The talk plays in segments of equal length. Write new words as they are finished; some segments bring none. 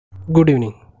Good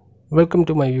evening. Welcome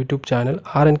to my YouTube channel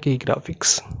R&K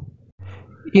Graphics.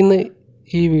 ഇന്ന്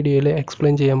ഈ വീഡിയോയിൽ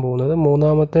എക്സ്പ്ലെയിൻ ചെയ്യാൻ പോകുന്നത്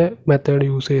മൂന്നാമത്തെ മെത്തേഡ്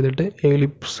യൂസ് ചെയ്തിട്ട്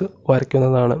എലിപ്സ്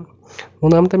വരയ്ക്കുന്നതാണ്.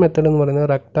 മൂന്നാമത്തെ മെത്തേഡ് എന്ന് പറയുന്നത്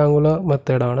റെക്ടാങ്കുലർ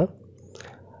മെത്തേഡാണ്.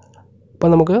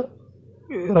 അപ്പോൾ നമുക്ക്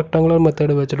റെക്ടാങ്കുലർ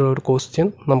മെത്തേഡ് വെച്ചിട്ടുള്ള ഒരു ക്വസ്റ്റ്യൻ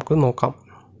നമുക്ക് നോക്കാം.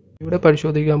 ഇവിടെ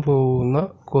പരിശോധിക്കാൻ പോകുന്ന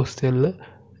ക്വസ്റ്റ്യനിൽ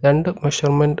രണ്ട്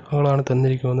മെഷർമെൻറ്റുകളാണ്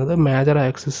തന്നിരിക്കുന്നത്. മേജർ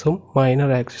ആക്സിസും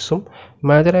മൈനർ ആക്സിസും.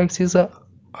 Major axis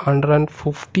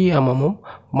 150 mm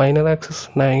minor axis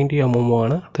 90 mm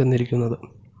ആണ് തന്നിരിക്കുന്നത്.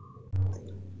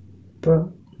 ഇപ്പോൾ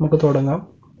നമുക്ക് തുടങ്ങാം.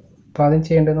 അപ്പോൾ ആദ്യം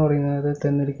ചെയ്യേണ്ടതെന്ന് പറയുന്നത്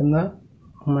തന്നിരിക്കുന്ന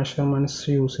മെഷർമെൻറ്റ്സ്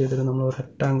യൂസ് ചെയ്തിട്ട് നമ്മൾ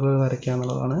റെക്ടാങ്കിൾ വരയ്ക്കുക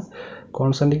എന്നുള്ളതാണ്.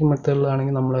 കോൺസെൻട്രിക്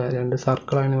മെത്തേഡിലാണെങ്കിൽ നമ്മൾ രണ്ട്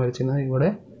സർക്കിളാണ് വരച്ചിരുന്നത്. ഇവിടെ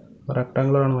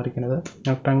റെക്ടാങ്കിളാണ് വരയ്ക്കുന്നത്.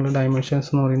 റെക്ടാങ്കിൾ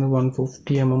ഡയമെൻഷൻസ് എന്ന് പറയുന്നത്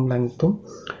 150 mm ലെങ്ത്തും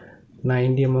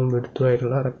 90 mm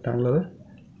വിഡ്ത്തുമായിട്ടുള്ള റെക്ടാങ്കിൾ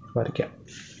വരയ്ക്കാം.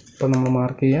 അപ്പോൾ നമ്മൾ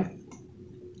മാർക്ക് ചെയ്യാം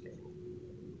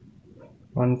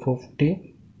 150.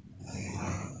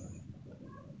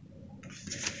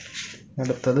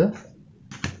 അടുത്തത്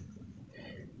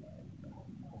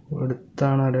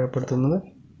എടുത്താണ് അടയാളപ്പെടുത്തുന്നത്.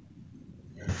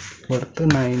 അടുത്ത്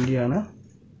 90 ആണ്.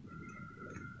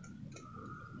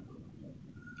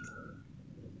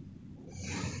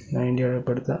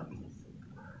 അടയാളപ്പെടുത്തുക.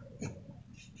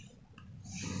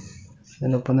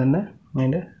 അതിനൊപ്പം തന്നെ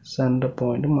അതിൻ്റെ സെൻറ്റർ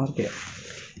പോയിന്റ് മാർക്ക് ചെയ്യാം.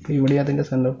 ഇവിടെ അതിൻ്റെ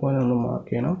സെൻറ്റർ പോയിന്റ് ഒന്ന് മാർക്ക്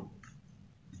ചെയ്യണം.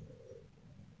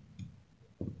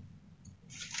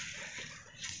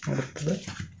 അടുത്തത്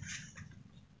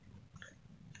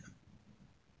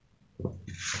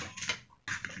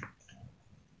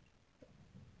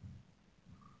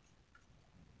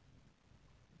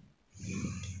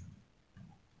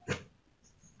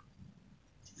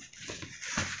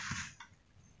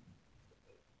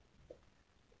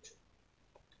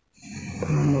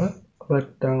നമ്മൾ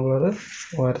റെക്ടാങ്കുലർ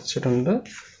വരച്ചിട്ടുണ്ട്.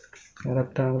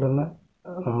 റെക്ടാങ്കുലറിന്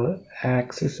നമ്മൾ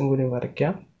ആക്സിസും കൂടി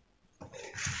വരയ്ക്കാം.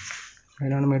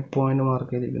 അതിനാണ് മിഡ് പോയിന്റ്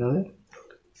മാർക്ക് ചെയ്തിരിക്കുന്നത്.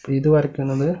 അപ്പോൾ ഇത്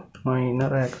വരയ്ക്കുന്നത്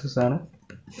മൈനർ ആക്സിസ് ആണ്.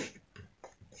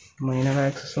 മൈനർ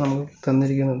ആക്സിസ് നമുക്ക്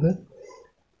തന്നിരിക്കുന്നത്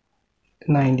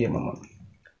 90 mm ആണ്.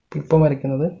 ഇപ്പം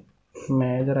വരയ്ക്കുന്നത്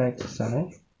മേജർ ആക്സിസ് ആണ്.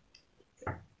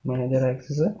 മേജർ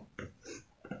ആക്സിസ്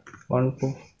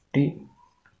 150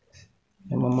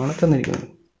 mm ആണ് തന്നിരിക്കുന്നത്.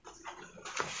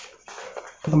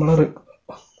 അപ്പോൾ നമ്മൾ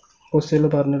ക്വസ്റ്റ്യനിൽ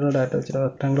പറഞ്ഞിട്ടുള്ള ഡാറ്റ വെച്ചിട്ട്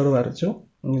റെക്ടാങ്കുലർ വരച്ചു.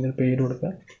 ഇതിന് പേര്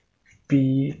കൊടുക്കുക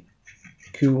PQRS.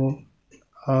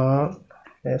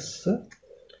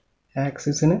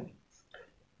 ആക്സിസിന്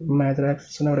മേജർ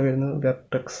ആക്സിസിന് അവിടെ വരുന്നത്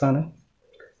വെർട്ടെക്സ് ആണ്.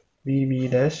 BB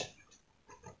dash.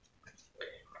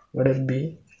 ഇവിടെ B.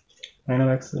 മൈനർ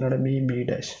ആക്സിസിന് അവിടെ BB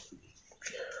ഡാഷ്.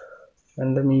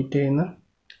 രണ്ട് മീറ്റ് ചെയ്യുന്ന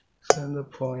സെൻറ്റർ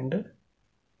പോയിന്റ്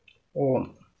ഓൺ.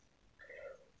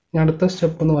 അടുത്ത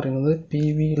സ്റ്റെപ്പ് എന്ന് പറയുന്നത്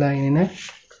PV ലൈൻ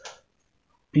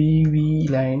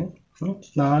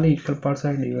 4 ഈക്വൽ പാർട്സ്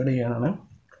ആയി ഡിവൈഡ് ചെയ്യാനാണ്.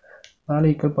 4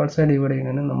 ഈക്വൽ പാർട്സ് ആയി ഡിവൈഡ്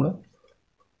ചെയ്യുന്നതിന് നമ്മൾ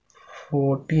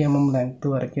 40 mm ലെങ്ത്ത്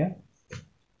വരയ്ക്കുക.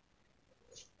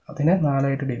 അതിനെ 4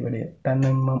 ആയിട്ട് ഡിവൈഡ് ചെയ്യുക. 10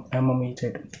 mm ഈച്ച്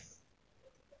ആയിട്ട്.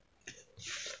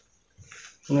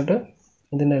 എന്നിട്ട്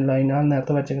ഇതിൻ്റെ ലൈൻ, ആ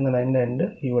നേരത്തെ വരച്ചിരിക്കുന്ന ലൈനിൻ്റെ എൻഡ്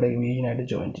ഇവിടെ വീനായിട്ട്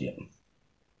ജോയിൻ ചെയ്യാം.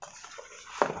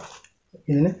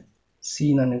 ഇതിന് C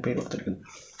എന്നാണ് പേര് കൊടുത്തിരിക്കുന്നത്.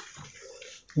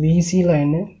 VC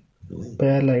ലൈന്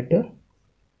പാരലായിട്ട്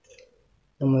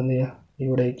നമ്മൾ എന്ത് ചെയ്യുക,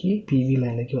 ഇവിടേക്ക് PV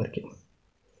ലൈനിലേക്ക് വരയ്ക്കും.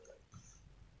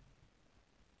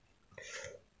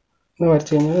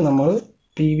 വരച്ചു കഴിഞ്ഞാൽ നമ്മൾ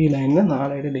PV ലൈനിനെ 4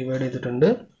 ആയിട്ട് ഡിവൈഡ് ചെയ്തിട്ടുണ്ട്.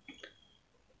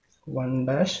 1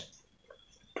 ഡാഷ്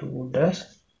 2 ഡാഷ്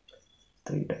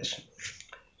 3 ഡാഷ്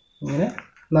ഇങ്ങനെ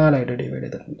 4 ആയിട്ട് ഡിവൈഡ്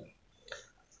ചെയ്തിട്ടുണ്ട്.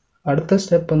 അടുത്ത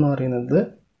സ്റ്റെപ്പ് എന്ന് പറയുന്നത്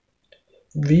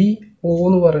VO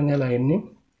എന്ന് പറഞ്ഞ ലൈനിന്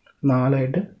 4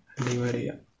 ആയിട്ട് ഡിവൈഡ്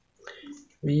ചെയ്യാം.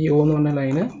 VO എന്ന് പറഞ്ഞ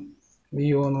ലൈന്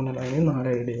 4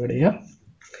 ആയിട്ട് ഡിവൈഡ് ചെയ്യാം.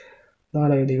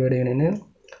 4 ആയിട്ട് ഡിവൈഡ് ചെയ്യുന്നതിന്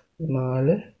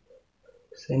 4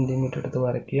 സെൻറ്റിമീറ്റർ എടുത്ത്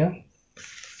വരയ്ക്കുക.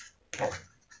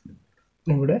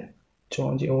 ഇവിടെ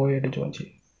ജോയിൻ ചെയ്യും, O ആയിട്ട് ജോയിൻ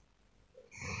ചെയ്യും.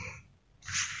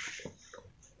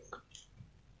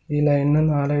 ഈ ലൈനിന്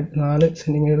 4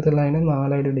 സെൻറ്റിമീറ്റർ എടുത്ത ലൈന്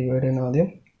 4 ആയിട്ട് ഡിവൈഡ് ചെയ്യണം ആദ്യം.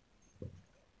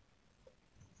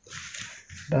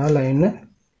 ആ ലൈനിന്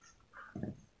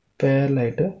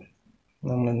പാരലായിട്ട്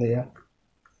നമ്മൾ എന്ത് ചെയ്യുക,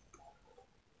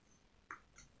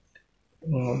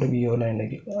 ഇങ്ങോട്ട് VO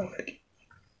ലൈനിലേക്ക് വരയ്ക്കും.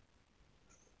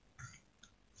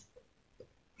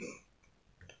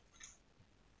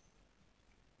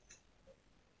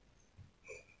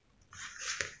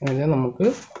 അങ്ങനെ നമുക്ക്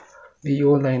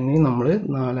VO ലൈനിനെ നമ്മൾ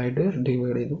 4 ആയിട്ട്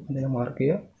ഡിവൈഡ് ചെയ്തു. അതിനെ മാർക്ക്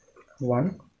ചെയ്യുക 1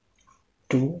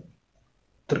 2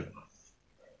 3.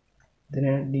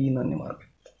 ഇതിനെ D എന്ന് തന്നെ മാർക്ക്.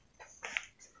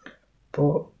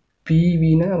 അപ്പോൾ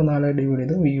PVനെ 4 ആയിട്ട് ഡിവൈഡ്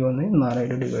ചെയ്തു, VOനെ 4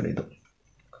 ആയിട്ട് ഡിവൈഡ് ചെയ്തു.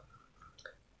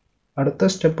 അടുത്ത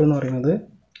സ്റ്റെപ്പ് എന്ന് പറയുന്നത്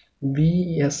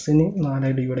VSന് 4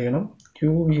 ഡിവൈഡ് ചെയ്യണം,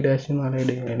 QV ഡാഷിന് 4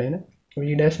 ഡിവൈഡ് ചെയ്യണം,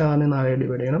 V ഡാഷ് ആറിന് 4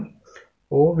 ഡിവൈഡ് ചെയ്യണം,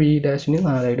 OV ഡാഷിന്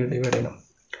 4 ഡിവൈഡ് ചെയ്യണം.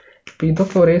 അപ്പോൾ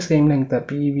ഇതൊക്കെ ഒരേ സെയിം ലെങ്ത്താണ്.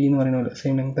 PV എന്ന് പറയുന്ന പോലെ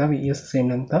same ലെങ്ത്താണ്, VS same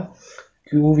ലെങ്ത്താണ്,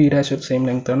 QV dash ഒരു സെയിം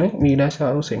ലെങ്ത്താണ്, V ഡാഷ്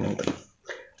ആറും സെയിം ലെങ്ത്താണ്.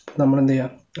 അപ്പോൾ നമ്മൾ എന്ത്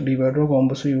ചെയ്യുക, ഡിവൈഡർ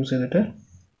കോമ്പസ് യൂസ് ചെയ്തിട്ട്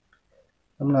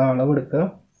നമ്മൾ അളവ് എടുക്കുക,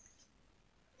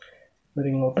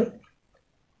 ഇങ്ങോട്ട്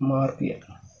മാർക്ക്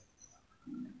ചെയ്യുക.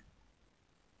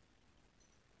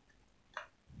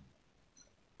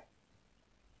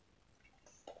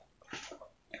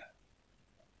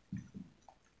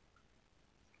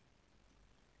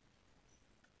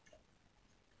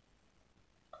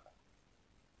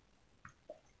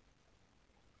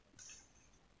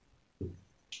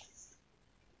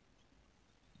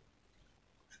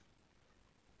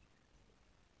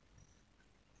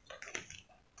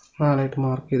 നാലായിട്ട്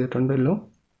മാർക്ക് ചെയ്തിട്ടുണ്ടല്ലോ.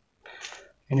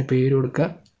 അതിന് പേര് കൊടുക്കുക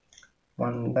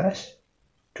 1 ഡാഷ്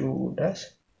 2 ഡാഷ്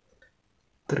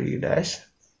 3 ഡാഷ്.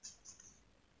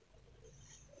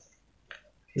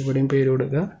 ഇവിടെയും പേര്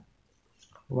കൊടുക്കുക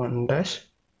 1 dash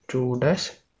 2 dash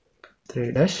 3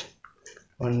 dash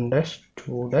 1 dash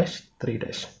 2 dash 3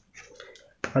 dash.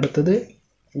 അടുത്തത്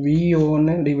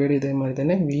VOനെ ഡിവൈഡ് ചെയ്ത മാതിരി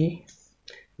തന്നെ V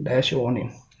ഡാഷ്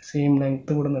ഓനെയും സെയിം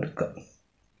ലെങ്ത് കൂടെ എടുക്കുക.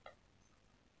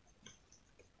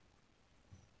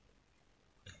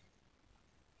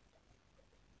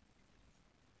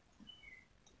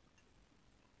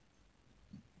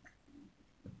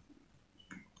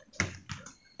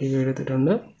 ഡിവൈഡ്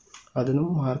ചെയ്തിട്ടുണ്ട്, അതിനും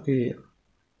മാർക്ക് ചെയ്യുക.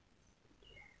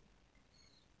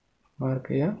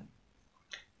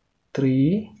 3,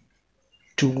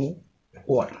 2,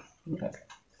 1.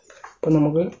 അപ്പം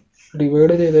നമുക്ക്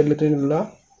ഡിവൈഡ് ചെയ്തിട്ടുള്ള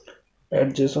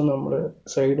എഡ്ജസും നമ്മൾ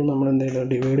സൈഡും നമ്മൾ എന്തെങ്കിലും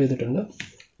ഡിവൈഡ് ചെയ്തിട്ടുണ്ട്.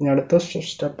 ഇനി അടുത്ത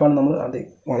സ്റ്റെപ്പാണ് നമ്മൾ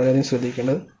വളരെയധികം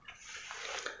ശ്രദ്ധിക്കേണ്ടത്.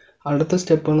 അടുത്ത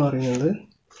സ്റ്റെപ്പ് എന്ന് പറയുന്നത്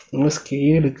നമ്മൾ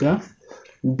സ്കെയിൽ എടുക്കുക,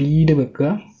 ബീഡ് വെക്കുക,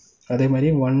 അതേമാതിരി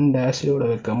 1 ഡാഷിലൂടെ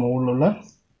വെക്കുക, മുകളിലുള്ള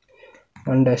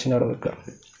 1 ഡാഷിൻ്റെ അവിടെ വെക്കുക,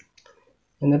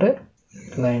 എന്നിട്ട്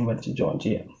ലൈൻ വരച്ച് ജോയിൻ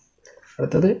ചെയ്യാം.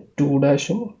 അടുത്തത് 2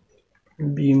 ഡാഷും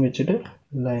ബിയും വെച്ചിട്ട്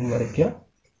ലൈൻ വരയ്ക്കുക.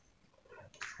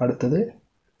 അടുത്തത്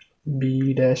ബി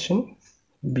ഡാഷും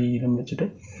ബിയിലും വെച്ചിട്ട്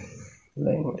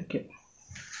ലൈൻ വരയ്ക്കുക.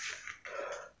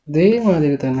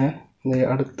 ഇതേമാതിരി തന്നെ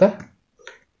അടുത്ത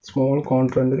സ്മോൾ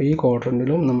ക്വാഡ്രൻ്റ്, ഈ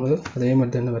ക്വാഡ്രൻ്റിലും നമ്മൾ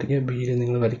അതേമാതിരി തന്നെ വരയ്ക്കുക. ബിയിൽ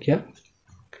നിങ്ങൾ വരയ്ക്കുക,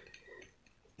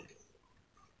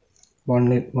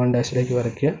 1 ഡാഷിലേക്ക്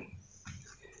വരയ്ക്കുക,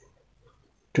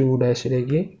 2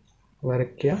 ഡാഷിലേക്ക്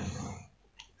വരയ്ക്കുക,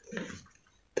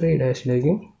 3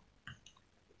 ഡാഷിലേക്കും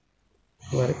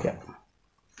വരയ്ക്കാം.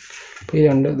 അപ്പോൾ ഈ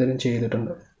 2 ഇതിലും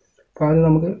ചെയ്തിട്ടുണ്ട്. അപ്പോൾ ആദ്യം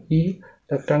നമുക്ക് ഈ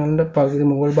റെക്ടാങ്കിളിൻ്റെ പകുതി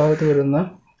മുകൾ ഭാഗത്ത് വരുന്ന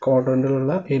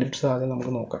ക്വാഡ്രൻ്റിലുള്ള എലിപ്സ് ആദ്യം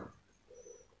നമുക്ക് നോക്കാം.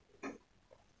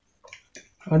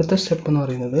 അടുത്ത സ്റ്റെപ്പ് എന്ന്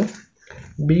പറയുന്നത്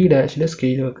ബി ഡാഷിൽ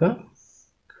സ്കെയിൽ വെക്കുക,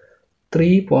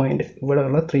 3 പോയിൻ്റ്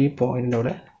ഇവിടെയുള്ള 3 പോയിൻറ്റിൻ്റെ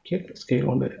അവിടെ സ്കെയിൽ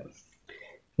കൊണ്ടുവരിക.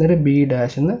 എന്നിട്ട് ബി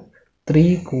ഡാഷിൽ നിന്ന് 3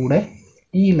 കൂടെ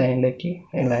ഈ ലൈനിലേക്ക്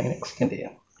ലൈൻ എക്സ്റ്റെൻഡ്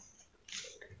ചെയ്യാം.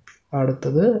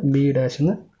 അടുത്തത് ബി ഡാഷിൽ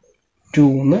നിന്ന്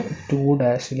 2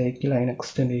 ഡാഷിലേക്ക് ലൈൻ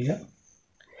എക്സ്റ്റെൻഡ് ചെയ്യുക.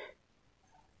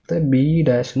 ബി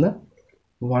ഡാഷിൽ നിന്ന്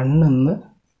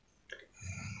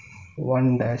 1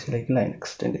 ഡാഷിലേക്ക് ലൈൻ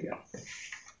എക്സ്റ്റെൻഡ് ചെയ്യാം.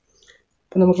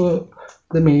 അപ്പോൾ നമുക്ക്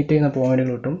ഇത് മീറ്റ് ചെയ്യുന്ന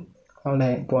പോയിന്റുകൾ കിട്ടും. ആ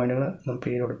ലൈൻ പോയിന്റുകൾ നമുക്ക്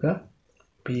പേര് കൊടുക്കുക,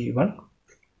 P1,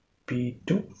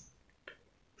 P2,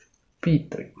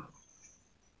 P3.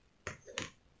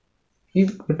 ഈ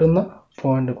കിട്ടുന്ന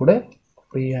പോയിന്റ് കൂടെ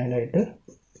ഫ്രീ ഹാൻഡായിട്ട്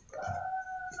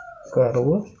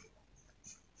കർവ്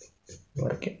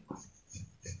വരയ്ക്കാം.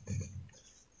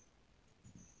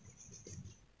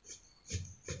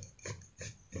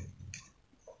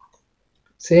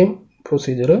 സെയിം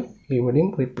പ്രൊസീജിയർ ഇവിടെയും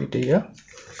റിപ്പീറ്റ് ചെയ്യുക.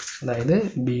 അതായത്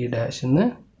ബി ഡാഷിൽ നിന്ന്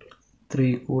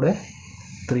 3 കൂടെ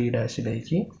 3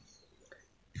 ഡാഷിലേക്ക്,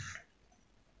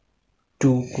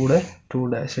 2 കൂടെ 2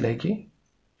 ഡാഷിലേക്ക്,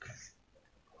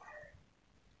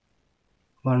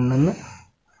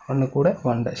 1 കൂടെ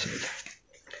 1 ഡാഷിലേക്ക്.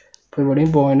 അപ്പോൾ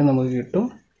ഇവിടെയും പോയിന്റ് നമുക്ക് കിട്ടും.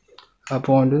 ആ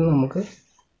പോയിന്റിൽ നമുക്ക്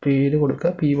പേര്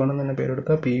കൊടുക്കുക, P1 എന്ന് തന്നെ പേര്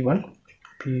കൊടുക്കുക, P1,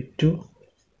 P2,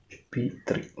 P3.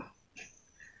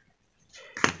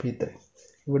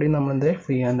 ഇവിടെയും നമ്മളെന്ത്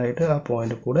ഫ്രീ ഹാൻഡായിട്ട് ആ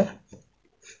പോയിന്റ് കൂടെ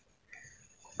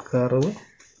കർവ്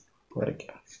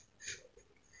വരയ്ക്കുക.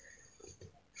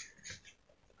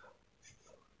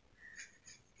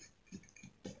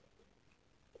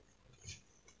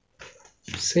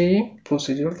 സെയിം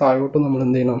പ്രൊസീജിയർ താഴോട്ട് നമ്മൾ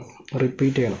എന്ത് ചെയ്യണം,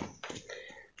 റിപ്പീറ്റ് ചെയ്യണം.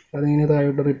 അതിങ്ങനെ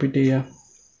താഴോട്ട് റിപ്പീറ്റ് ചെയ്യുക.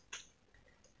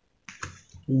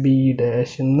 ബി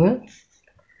ഡാഷിൽ നിന്ന്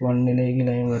 1ലേക്ക്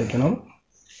ലൈൻ വരയ്ക്കണം,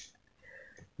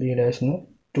 ബി ഡാഷിൽ നിന്ന്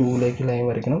 2ലേക്ക് ലൈൻ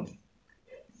വരയ്ക്കണം,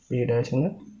 ബി ഡാഷിൽ നിന്ന്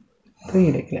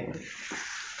 3ലേക്ക് ലൈൻ വരയ്ക്കണം.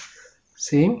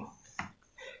 സെയിം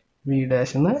V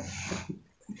dash എന്ന്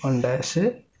 1 dash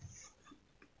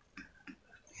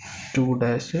 2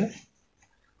 dash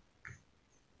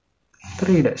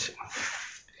 3 dash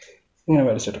ഇങ്ങനെ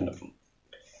വരച്ചിട്ടുണ്ട്.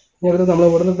 ഇനി അടുത്ത് നമ്മൾ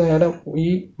ഇവിടുന്ന് നേരെ ഈ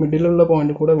മിഡിലുള്ള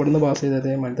പോയിന്റ് കൂടെ ഇവിടുന്ന് പാസ്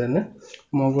ചെയ്തതേമാതിരി തന്നെ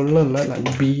മുകളിലുള്ള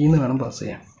ബിന്ന് വേണം പാസ്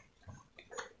ചെയ്യാൻ.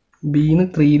 ബിന്ന്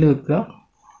 3 വെക്കുക,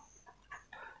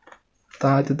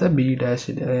 താഴത്തെ ബി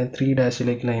ഡാഷിൽ 3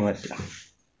 ഡാഷിലേക്ക് ലൈൻ വരയ്ക്കുക.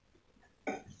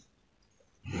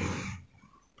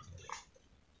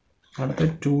 അടുത്ത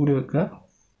 2 വെക്കുക,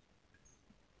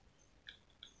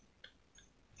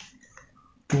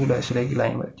 2 ഡാഷിലേക്ക്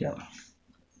ലൈൻ വരയ്ക്കുക.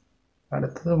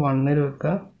 അടുത്തത് 1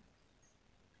 വെക്കുക,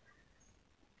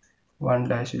 1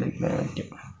 ഡാഷിലേക്ക് ലൈൻ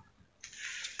വരയ്ക്കുക.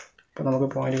 അപ്പോൾ നമുക്ക്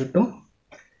പോയിന്റ് കിട്ടും.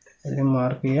 അതിന്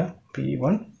മാർക്ക് ചെയ്യുക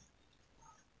P1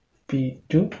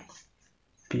 P2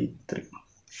 P3.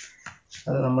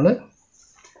 അത് നമ്മൾ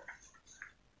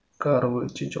കർവ്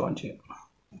വെച്ച് ജോയിൻ ചെയ്യും.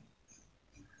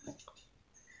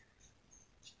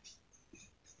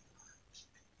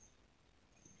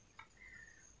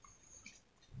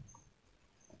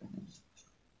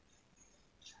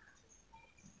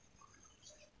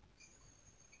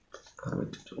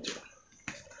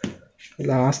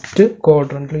 ലാസ്റ്റ്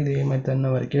ക്വാഡ്രന്റിൽ ഇതേമാതിരി തന്നെ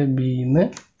വരയ്ക്കുക.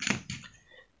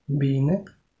 ബിന്ന്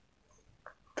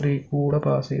 3 കൂടെ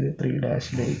പാസ് ചെയ്ത് 3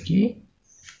 ഡാഷിലേക്ക്,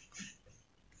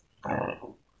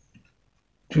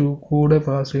 2 കൂടെ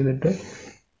പാസ് ചെയ്തിട്ട്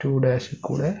 2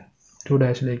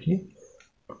 ഡാഷിലേക്ക്,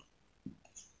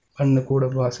 1 കൂടെ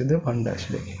പാസ് ചെയ്ത് 1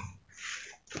 ഡാഷിലേക്ക്.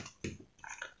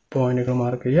 പോയിന്റുകൾ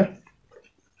മാർക്ക് ചെയ്യുക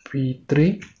P3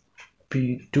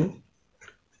 P2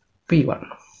 P1.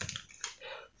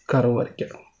 കർവ്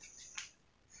വരയ്ക്കുക.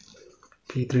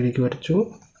 P3ലേക്ക് വരച്ചു,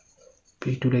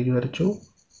 P2ലേക്ക് വരച്ചു,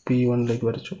 P1ലേക്ക്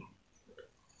വരച്ചു,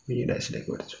 B ഡാഷിലേക്ക്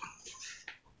വരച്ചു.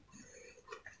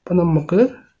 അപ്പം നമുക്ക്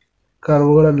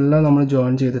കർവുകളെല്ലാം നമ്മൾ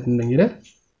ജോയിൻ ചെയ്തിട്ടുണ്ടെങ്കിൽ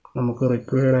നമുക്ക്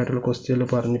റിക്വയർഡ് ആയിട്ടുള്ള ക്വസ്റ്റ്യനിൽ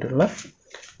പറഞ്ഞിട്ടുള്ള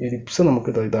എലിപ്സ് നമുക്ക്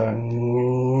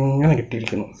ഇങ്ങനെ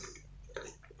കിട്ടിയിരിക്കുന്നു.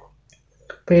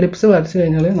 അപ്പോൾ എലിപ്സ് വരച്ചു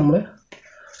കഴിഞ്ഞാൽ നമ്മൾ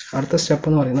അടുത്ത സ്റ്റെപ്പ്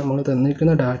എന്ന് പറയുന്നത് നമ്മൾ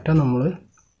തന്നിരിക്കുന്ന ഡാറ്റ നമ്മൾ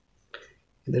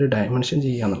ഇതൊരു ഡയമെൻഷൻ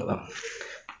ചെയ്യുക എന്നുള്ളതാണ്.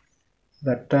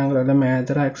 റെക്ടാങ്കിൾ അല്ല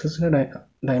മേജർ ആക്സിസിന്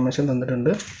ഡയമെൻഷൻ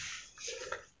തന്നിട്ടുണ്ട്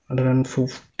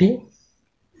 150.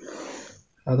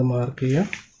 അത് മാർക്ക് ചെയ്യുക.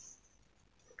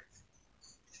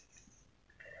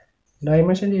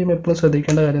 ഡയമെൻഷൻ ചെയ്യുമ്പോൾ എപ്പോഴും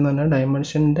ശ്രദ്ധിക്കേണ്ട കാര്യം എന്ന് പറഞ്ഞാൽ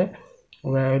ഡയമെൻഷൻ്റെ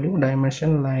വാല്യൂ ഡയമെൻഷൻ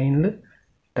ലൈനിൽ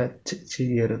ടച്ച്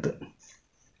ചെയ്യരുത്.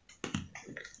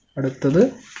 അടുത്തത്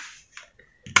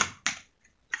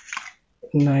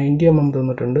 90 mm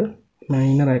തന്നിട്ടുണ്ട്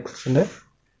മൈനർ ആക്സിസിൻ്റെ,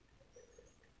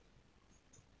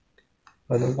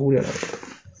 അതും കൂടിയാണ് അടുത്തത്.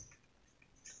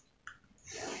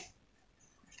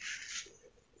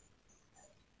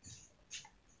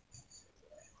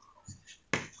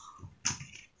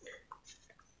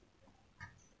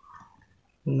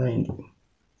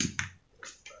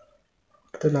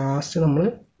 ലാസ്റ്റ് നമ്മൾ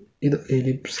ഇത്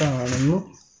എലിപ്സ് ആണെന്ന്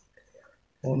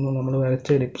നമ്മൾ വരച്ച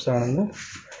എലിപ്സ് ആണെന്ന്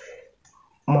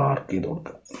മാർക്ക് ചെയ്ത്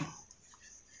കൊടുക്കുക.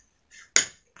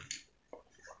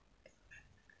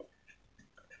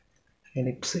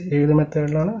 എലിപ്സ് ഏത്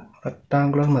മെത്തേഡിലാണ്?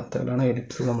 റെക്ടാങ്കുലർ മെത്തേഡിലാണ്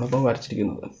എലിപ്സ് നമ്മളിപ്പോൾ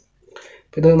വരച്ചിരിക്കുന്നത്.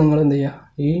 അപ്പോൾ ഇത് നിങ്ങൾ എന്ത്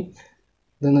ചെയ്യുക,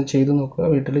 ഇതൊന്ന് ചെയ്ത് നോക്കുക,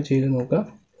 വീട്ടിൽ ചെയ്ത് നോക്കുക.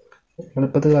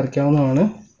 എളുപ്പത്തിൽ വരയ്ക്കാവുന്നതാണ്.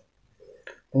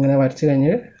 ഇങ്ങനെ വരച്ച്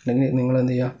കഴിഞ്ഞ് അല്ലെങ്കിൽ നിങ്ങൾ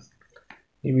എന്ത് ചെയ്യുക,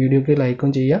 ഈ വീഡിയോക്ക് ലൈക്കും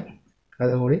ചെയ്യുക,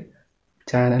 അതുകൂടി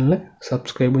ചാനലിന്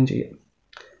സബ്സ്ക്രൈബും ചെയ്യുക.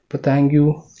 അപ്പോൾ താങ്ക് യു.